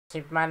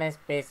Superman is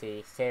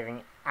busy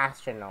saving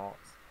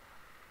astronauts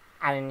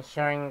and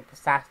ensuring the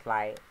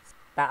satellites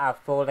that are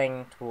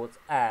falling towards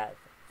Earth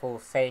fall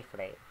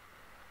safely.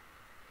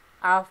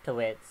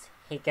 Afterwards,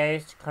 he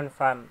goes to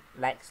confront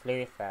Lex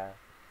Luthor,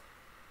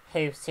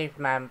 who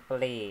Superman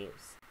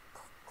believes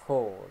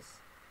calls.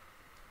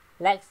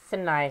 Lex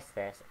denies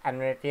this and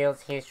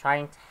reveals he is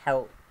trying to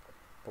help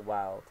the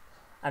world,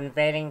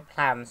 unveiling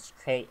plans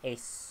to create a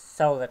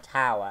solar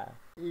tower.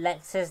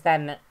 Lex is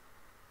then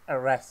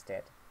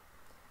arrested.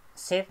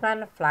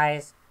 Superman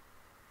flies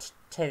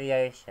to the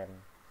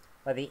ocean,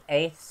 where the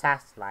 8th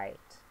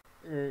satellite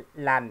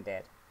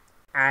landed,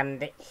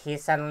 and he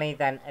is suddenly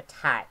then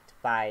attacked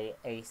by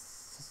a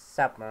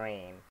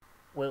submarine,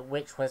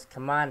 which was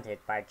commanded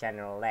by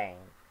General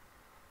Lane.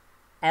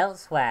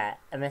 Elsewhere,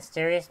 a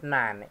mysterious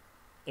man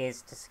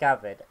is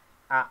discovered,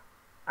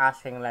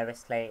 uttering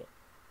Lois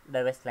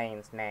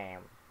Lane's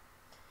name.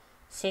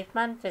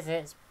 Superman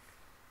visits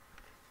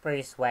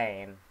Bruce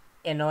Wayne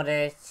in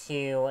order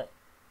to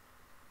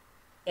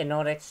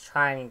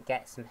try and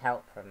get some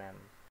help from him.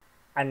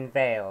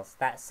 Unveils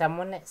that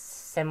someone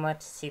similar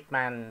to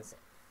Superman's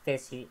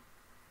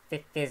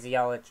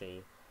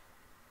physiology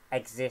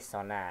exists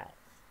on Earth.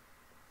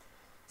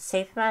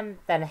 Superman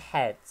then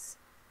heads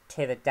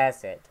to the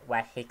desert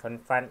where he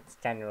confronts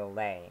General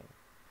Lane,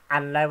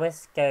 and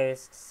Lois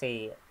goes to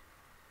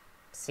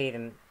see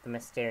the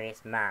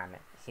mysterious man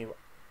who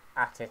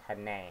uttered her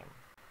name.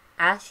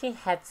 As she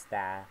heads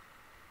there,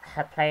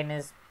 her plane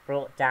is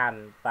brought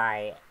down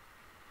by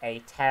a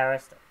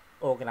terrorist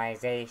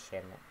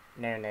organization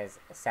known as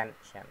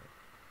Ascension.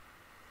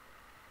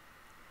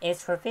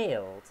 It's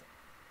revealed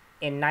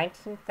in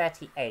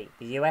 1938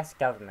 the US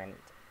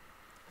government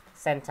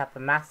sent up a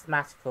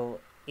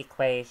mathematical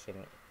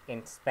equation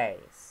into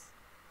space.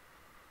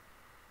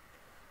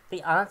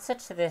 The answer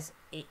to this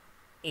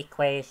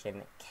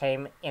equation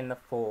came in the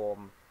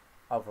form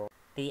of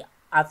the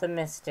other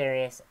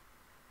mysterious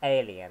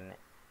alien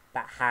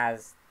that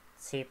has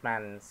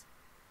Superman's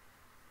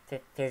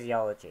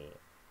physiology.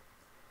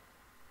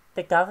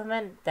 The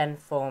government then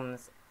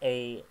forms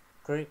a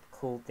group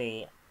called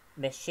the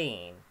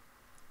Machine,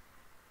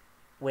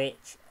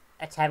 which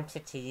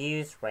attempted to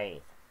use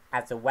Wraith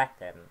as a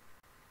weapon.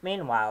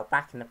 Meanwhile,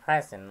 back in the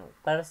present,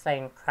 Lois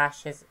Lane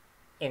crashes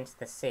into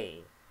the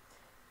sea,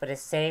 but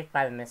is saved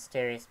by the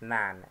mysterious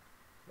man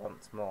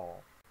once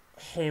more,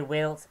 who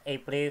wields a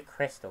blue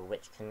crystal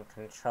which can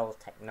control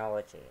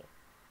technology.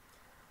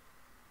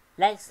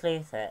 Lex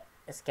Luthor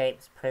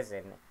escapes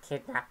prison,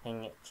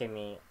 kidnapping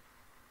Jimmy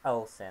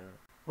Olsen,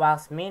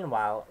 whilst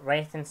meanwhile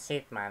Wraith and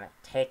Superman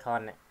take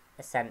on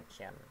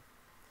Ascension,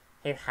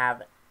 who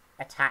have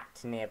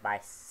attacked a nearby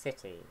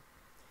city.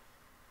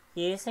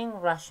 Using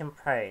Russian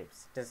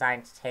probes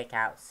designed to take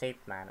out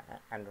Superman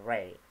and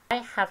Wraith.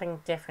 Despite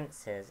having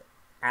differences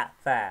at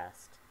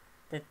first,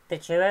 the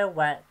duo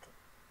work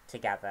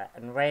together,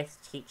 and Wraith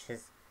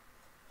teaches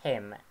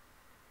Superman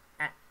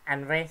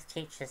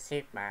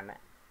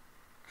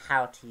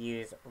how to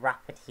use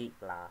rapid heat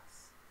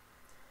blasts.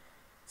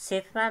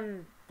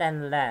 Superman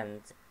then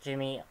learns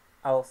Jimmy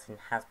Olsen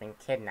has been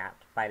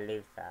kidnapped by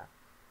Luthor.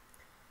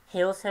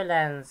 He also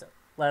learns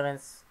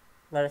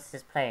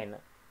Lois's plane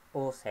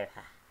also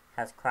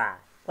has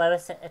crashed.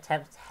 Lois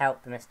attempts to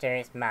help the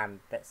mysterious man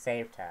that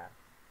saved her.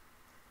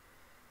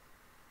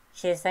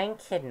 She is then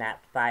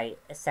kidnapped by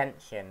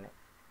Ascension,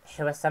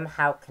 who are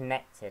somehow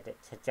connected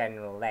to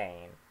General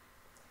Lane.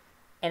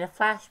 In a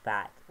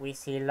flashback, we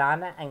see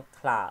Lana and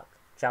Clark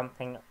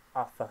jumping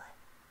off a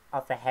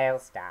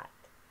hailstack.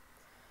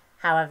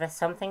 However,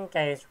 something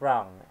goes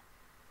wrong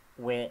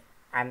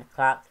and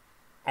Clark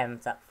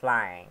ends up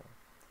flying.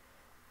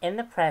 In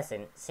the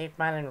present,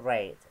 Superman and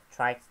Wraith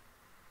try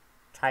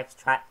to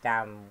track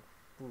down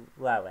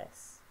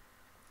Lois.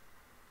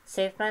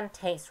 Superman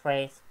takes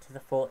Wraith to the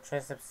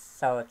Fortress of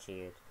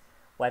Solitude,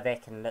 where they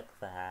can look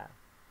for her.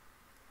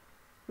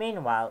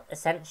 Meanwhile,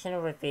 Ascension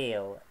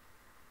reveal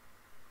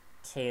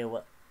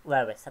to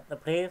Lois that the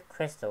blue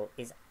crystal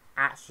is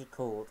actually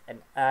called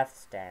an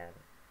Earthstone,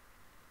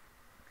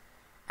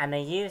 and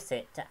they use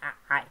it to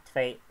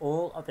activate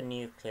all of the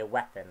nuclear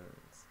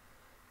weapons.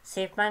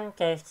 Superman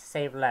goes to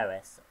save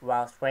Lois,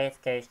 whilst Wraith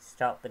goes to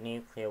stop the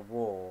nuclear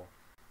war,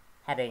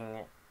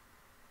 heading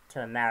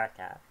to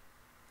America.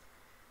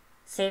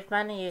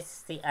 Superman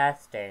uses the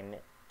Earthstone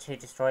to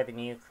destroy the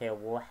nuclear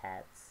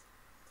warheads.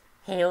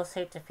 He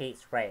also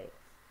defeats Wraith.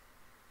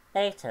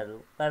 Later,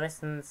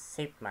 Lois and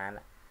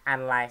Superman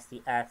analyze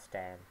the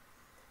Earthstone,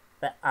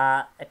 but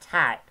are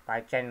attacked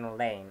by General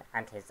Lane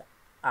and his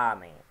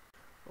army.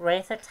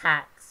 Wraith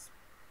attacks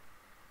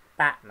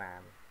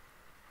Batman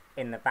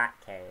in the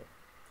Batcave.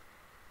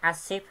 As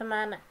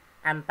Superman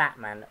and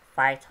Batman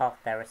fight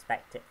off their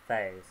respective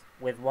foes,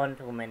 with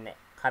Wonder Woman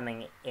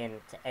coming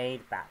in to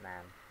aid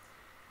Batman,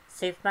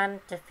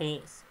 Superman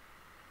defeats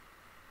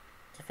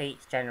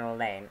General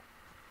Lane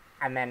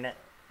and then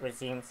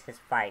resumes his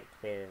fight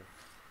with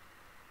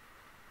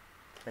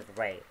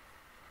Wraith.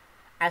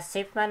 As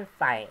Superman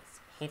fights,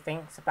 he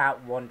thinks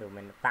about Wonder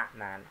Woman,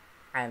 Batman,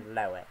 and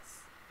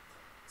Lois.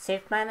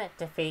 Superman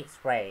defeats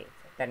Wraith,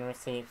 then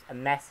receives a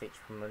message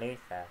from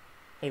Luthor.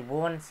 He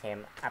warns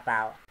him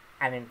about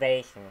an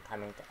invasion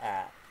coming to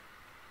Earth.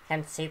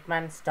 Can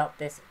Superman stop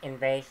this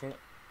invasion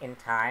in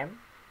time?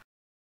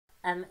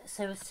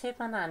 So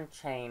Superman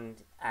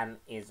Unchained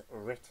is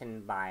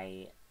written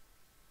by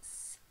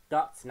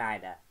Scott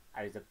Snyder.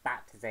 I was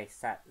about to say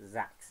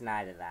Zack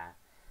Snyder there.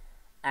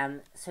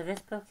 So this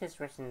book is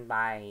written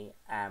by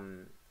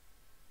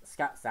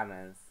Scott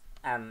Summers.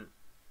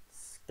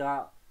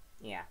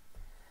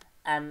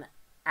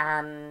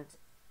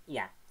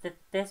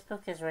 This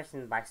book is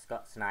written by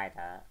Scott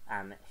Snyder,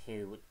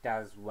 who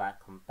does work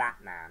on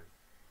Batman.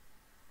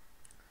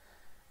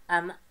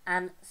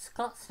 And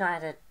Scott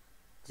Snyder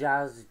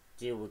does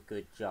do a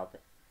good job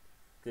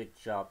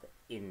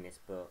in this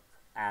book.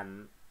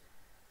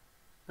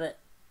 But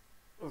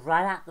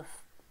right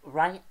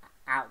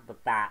out the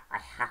bat, I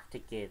have to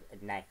give a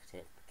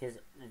negative, because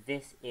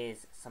this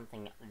is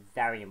something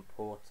very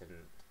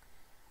important.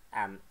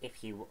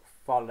 If you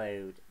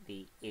followed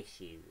the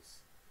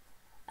issues,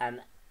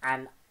 and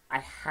I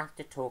have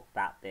to talk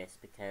about this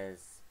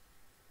because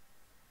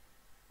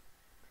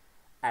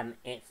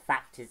it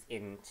factors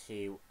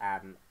into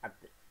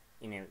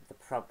the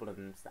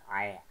problems that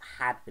I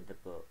had with the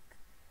book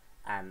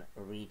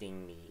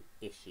reading the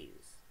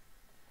issues.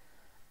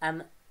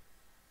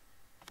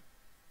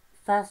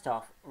 First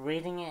off,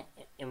 reading it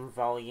in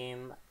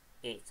volume,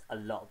 it's a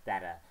lot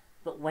better.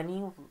 But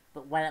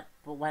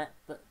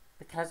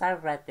because I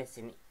read this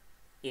in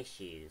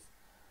issues,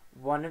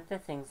 one of the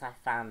things I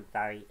found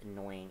very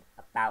annoying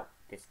about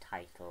this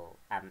title,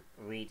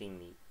 reading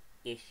the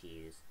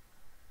issues,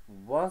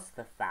 was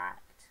the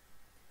fact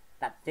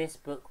that this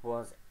book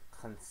was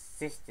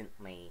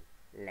consistently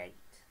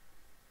late.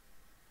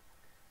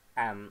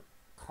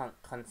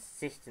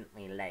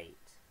 Consistently late.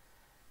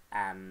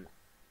 And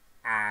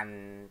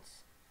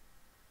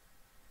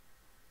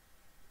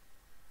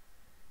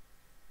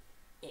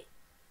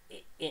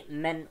it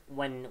meant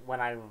when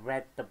I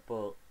read the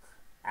book,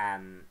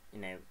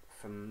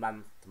 from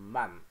month to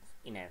month,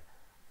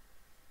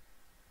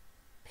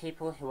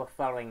 people who were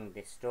following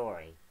this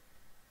story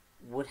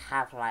would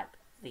have like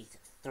these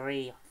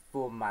 3,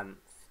 4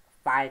 months,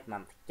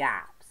 5-month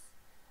gaps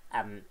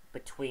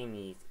between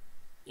these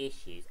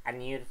issues,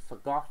 and you'd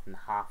forgotten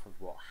half of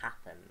what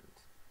happened.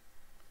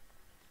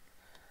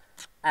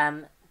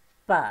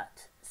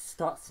 But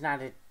Scott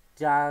Snyder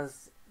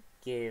does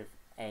give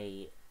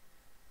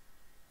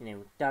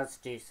does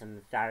do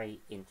some very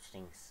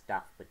interesting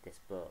stuff with this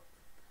book.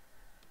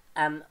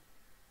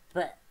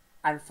 But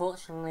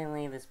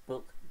unfortunately, this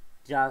book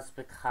does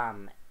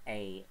become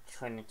a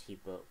Trinity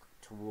book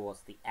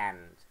towards the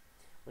end,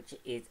 which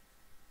is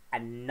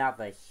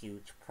another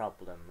huge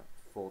problem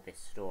for this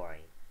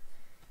story.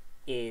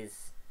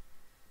 Is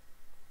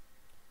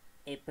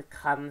it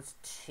becomes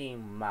too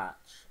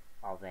much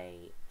of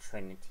a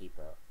Trinity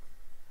book,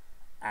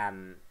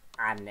 and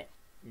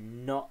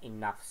not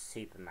enough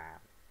Superman.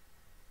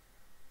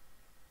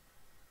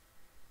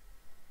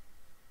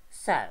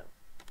 So,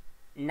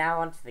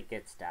 now on to the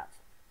good stuff,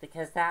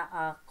 because there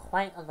are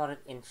quite a lot of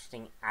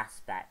interesting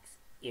aspects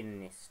in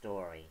this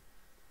story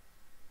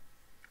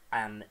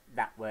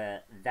that were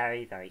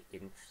very, very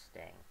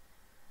interesting.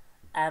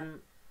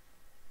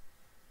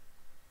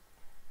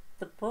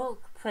 The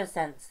book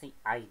presents the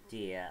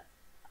idea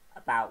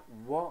about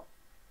what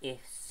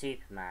if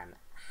Superman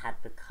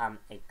had become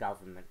a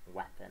government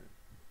weapon.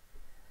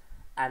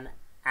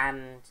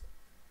 And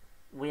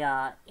we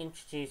are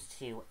introduced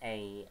to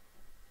a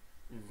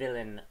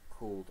villain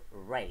called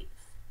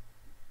Wraith,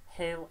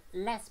 who,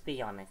 let's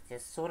be honest,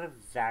 is sort of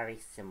very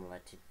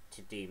similar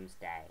to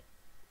Doomsday.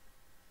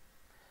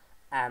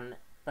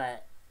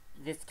 But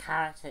this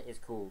character is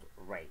called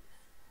Wraith.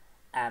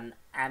 And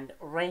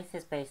Wraith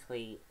is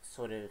basically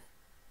sort of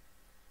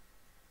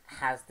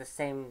has the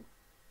same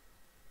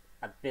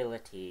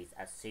abilities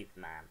as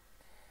Superman.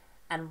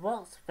 And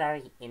what's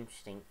very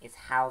interesting is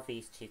how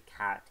these two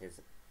characters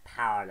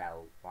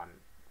parallel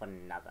one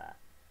another.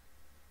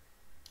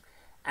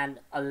 And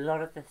a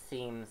lot of the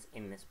themes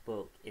in this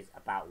book is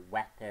about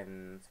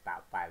weapons,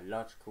 about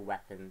biological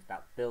weapons,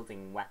 about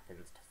building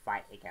weapons to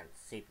fight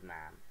against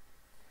Superman.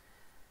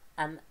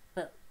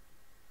 But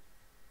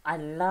I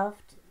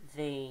loved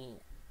the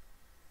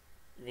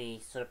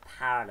sort of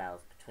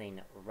parallels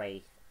between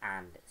Wraith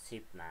and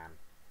Superman.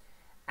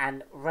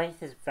 And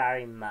Wraith is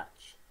very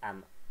much a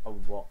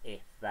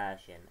what-if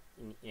version.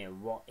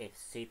 What if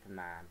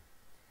Superman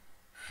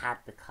had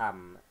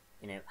become,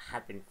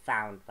 had been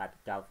found by the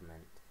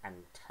government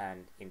and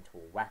turned into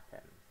a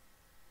weapon?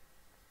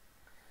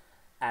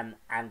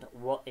 And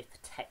what if the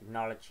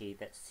technology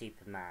that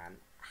Superman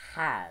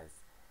has,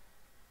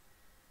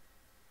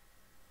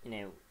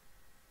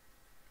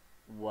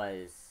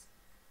 was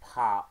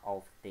part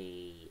of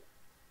the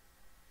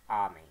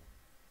army?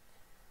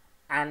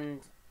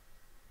 And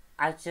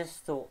I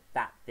just thought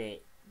that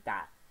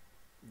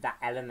that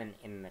element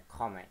in the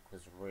comic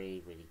was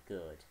really, really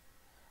good.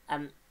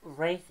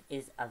 Wraith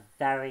is a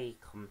very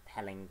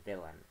compelling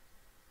villain.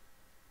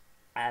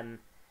 And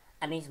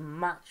he's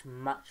much,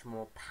 much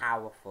more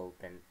powerful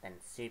than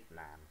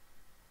Superman.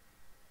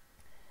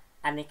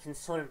 and he can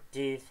sort of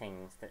do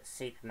things that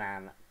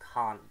Superman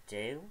can't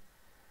do.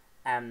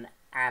 And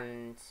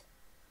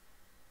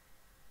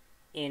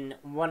in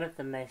one of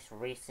the most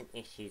recent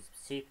issues of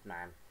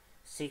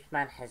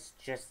Superman has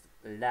just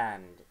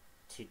learned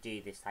to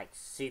do this like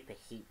super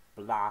heat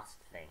blast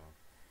thing.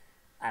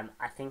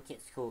 I think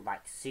it's called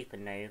like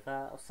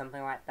supernova or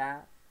something like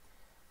that.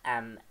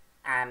 And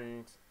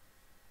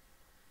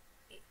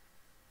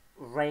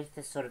Wraith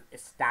has sort of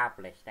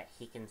established that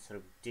he can sort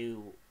of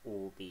do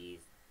all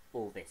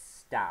this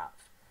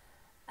stuff.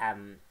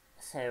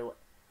 So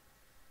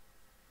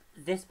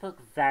this book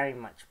very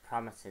much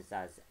promises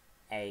us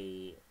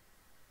a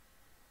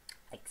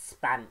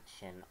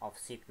expansion of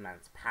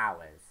Superman's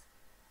powers,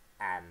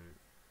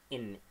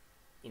 in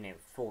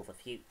for the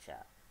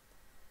future.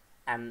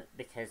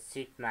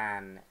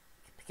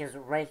 Because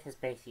Wraith is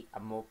basically a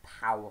more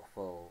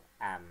powerful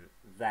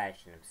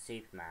version of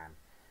Superman,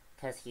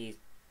 because he's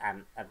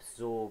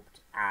absorbed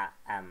our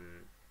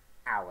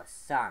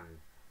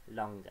sun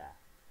longer.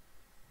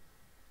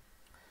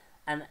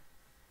 And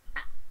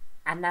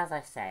as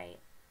I say,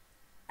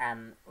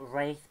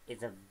 Wraith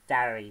is a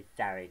very,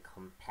 very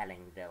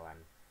compelling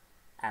villain,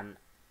 and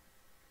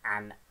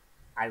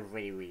I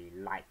really, really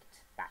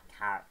liked that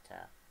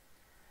character.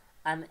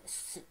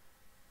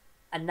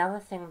 Another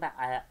thing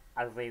that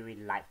I really,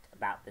 really liked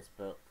about this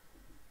book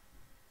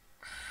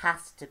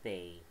has to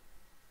be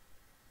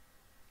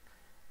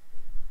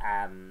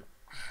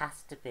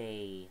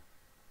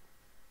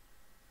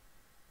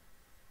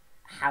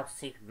how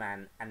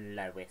Superman and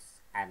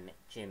Lois and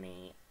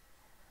Jimmy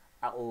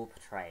are all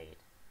portrayed.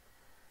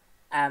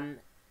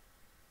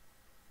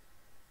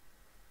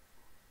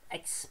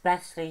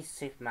 Especially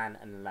Superman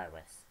and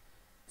Lois.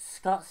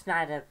 Scott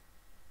Snyder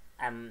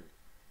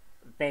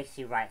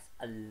basically writes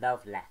a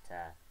love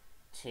letter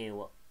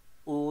to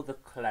all the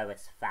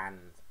Lois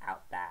fans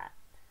out there.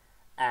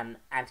 And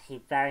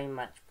he very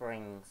much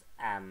brings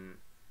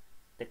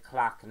the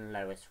Clark and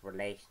Lois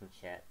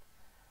relationship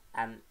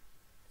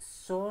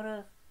sort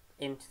of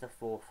into the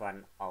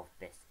forefront of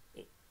this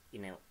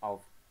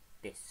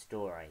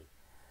story.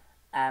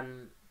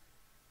 And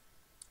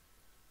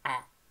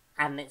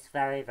it's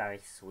very, very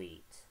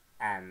sweet.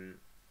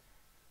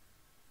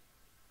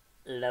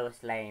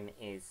 Lois Lane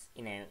is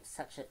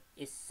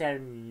so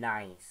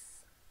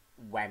nice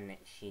when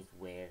she's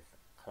with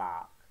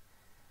Clark.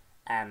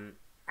 And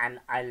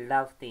I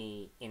love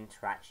the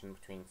interaction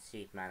between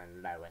Superman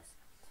and Lois.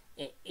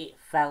 It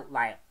felt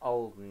like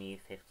old New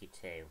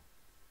 52.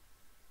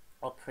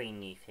 Or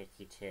pre-New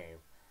 52.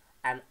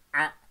 And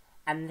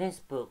this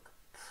book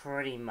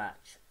pretty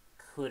much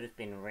could have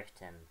been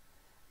written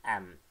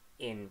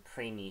in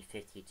pre-New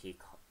 52,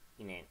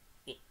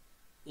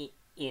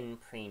 in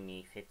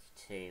pre-New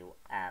 52,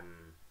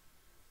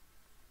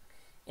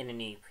 in a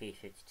new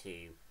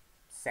pre-52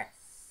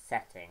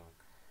 setting,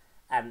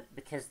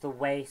 because the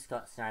way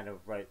Scott Snyder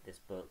wrote this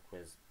book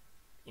was,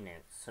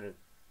 sort of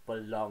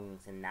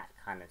belongs in that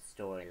kind of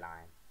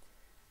storyline.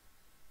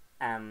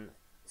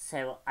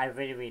 So I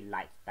really, really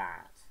liked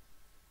that.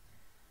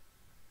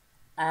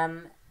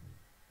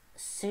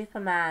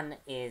 Superman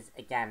is,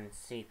 again,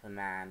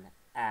 Superman.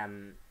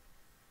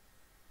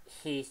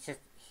 He's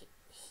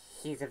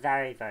a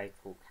very, very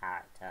cool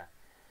character.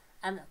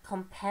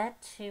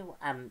 Compared to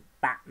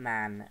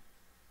Batman,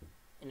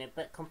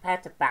 but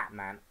compared to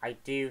Batman, I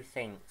do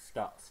think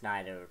Scott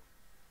Snyder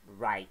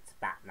writes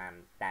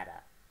Batman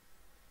better.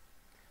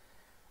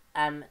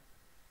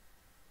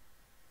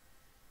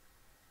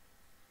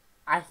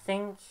 I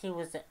think he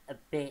was a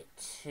bit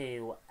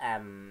too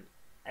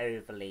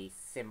overly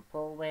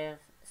simple with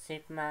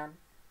Superman.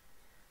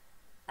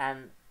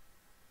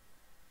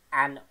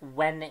 And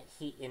when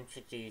he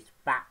introduced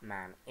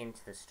Batman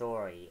into the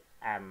story,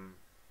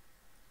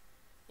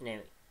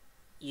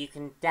 you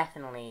can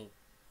definitely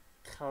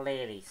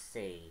clearly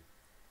see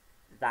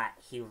that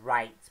he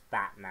writes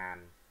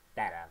Batman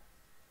better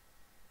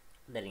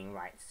than he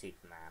writes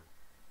Superman.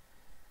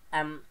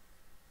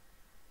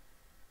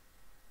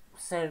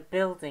 So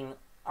building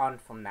on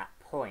from that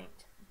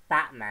point,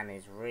 Batman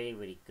is really,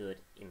 really good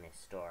in this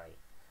story.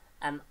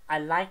 I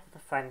like the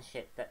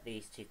friendship that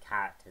these two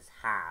characters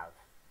have.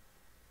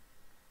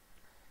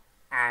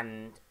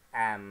 And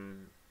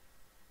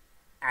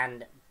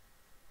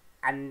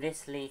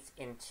this leads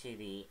into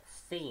the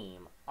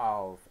theme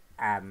of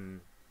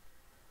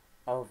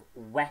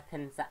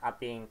weapons that are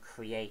being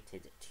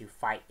created to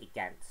fight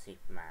against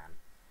Superman.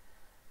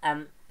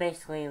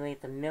 Basically,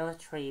 the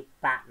military,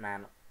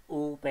 Batman,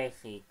 all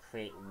basically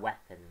create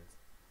weapons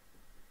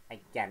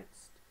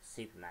against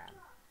Superman.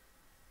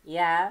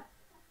 Yeah,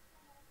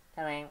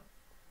 coming.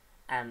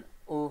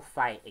 All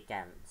fight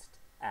against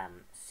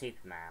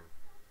Superman.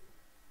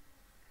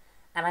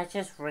 And I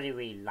just really,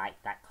 really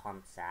like that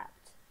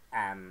concept.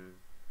 And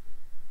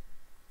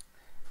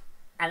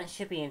it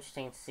should be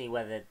interesting to see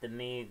whether the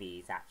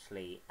movies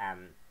actually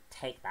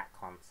take that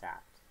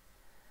concept.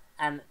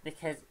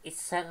 Because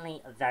it's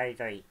certainly a very,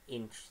 very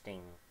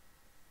interesting,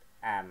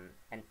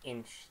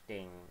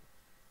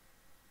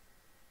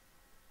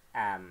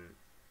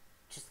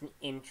 just an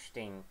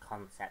interesting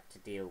concept to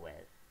deal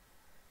with.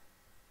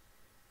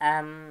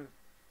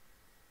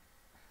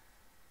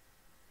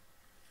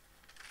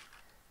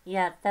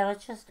 Yeah, there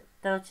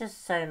were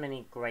just so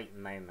many great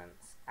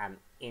moments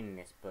in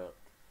this book.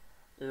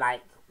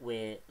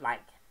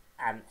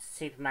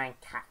 Superman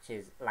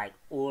catches like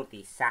all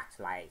these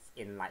satellites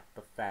in like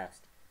the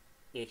first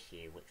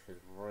issue, which was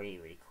really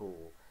really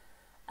cool.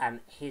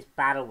 His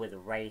battle with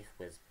Wraith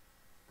was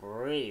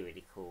really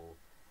really cool,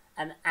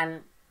 and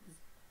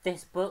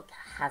this book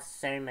has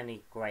so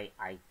many great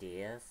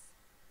ideas,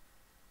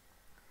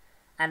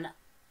 and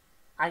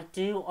I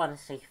do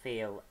honestly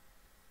feel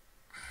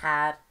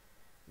had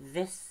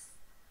this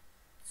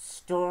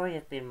story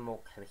have been more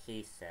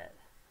cohesive,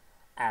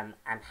 and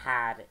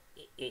had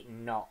it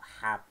not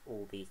have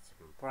all these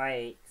different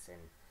breaks,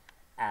 and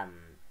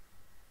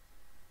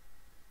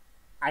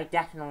I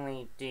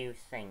definitely do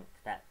think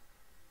that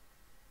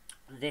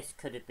this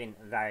could have been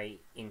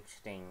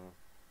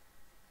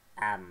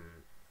um,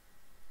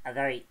 a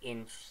very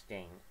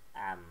interesting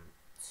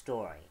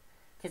story,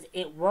 because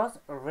it was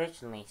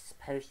originally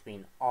supposed to be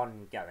an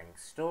ongoing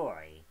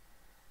story,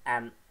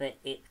 but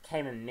it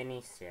became a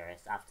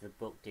mini-series after the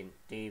book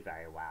didn't do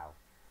very well.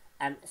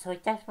 So I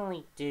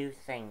definitely do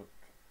think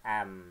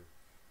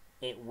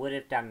it would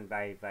have done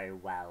very, very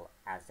well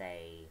as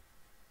an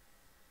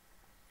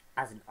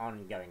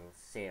ongoing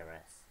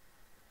series.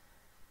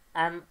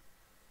 Um,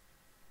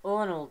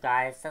 all in all,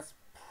 guys, that's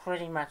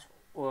pretty much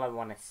all I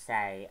want to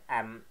say.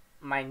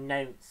 My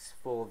notes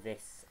for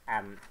this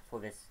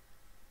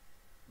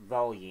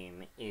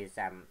volume is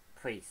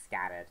pretty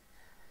scattered.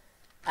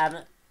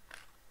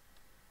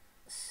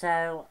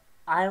 So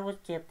I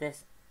would give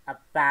this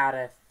about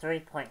a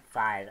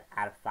 3.5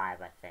 out of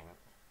 5, I think.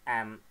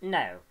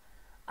 No,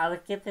 I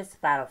would give this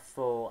about a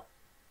 4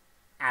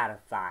 out of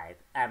 5.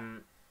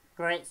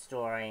 Great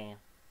story,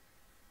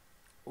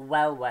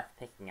 well worth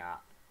picking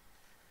up.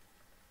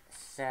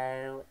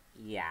 So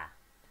yeah,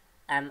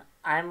 I'm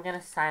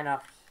gonna sign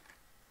off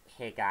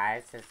here,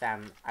 guys, as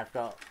I've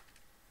got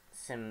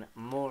some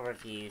more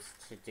reviews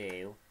to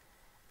do,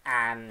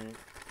 and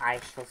I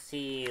shall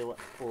see you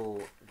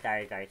all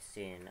very very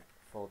soon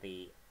for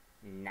the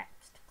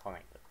next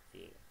comic book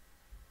review.